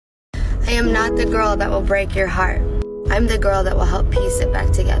I am not the girl that will break your heart. I'm the girl that will help piece it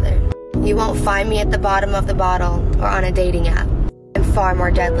back together. You won't find me at the bottom of the bottle or on a dating app. I'm far more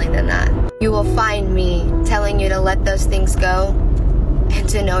deadly than that. You will find me telling you to let those things go and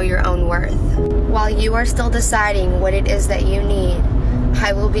to know your own worth. While you are still deciding what it is that you need,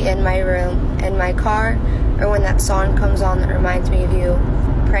 I will be in my room, in my car, or when that song comes on that reminds me of you,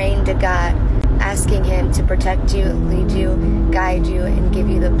 praying to God, asking Him to protect you, lead you, guide you, and give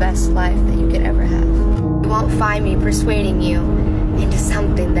you the best life that you could ever have. You won't find me persuading you into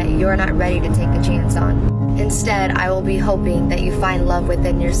something that you're not ready to take a chance on. Instead, I will be hoping that you find love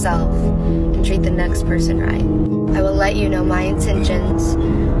within yourself and treat the next person right. I will let you know my intentions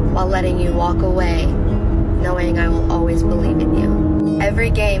while letting you walk away, knowing I will always believe in you. Every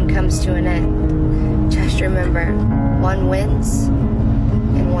game comes to an end. Just remember, one wins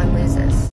and one loses.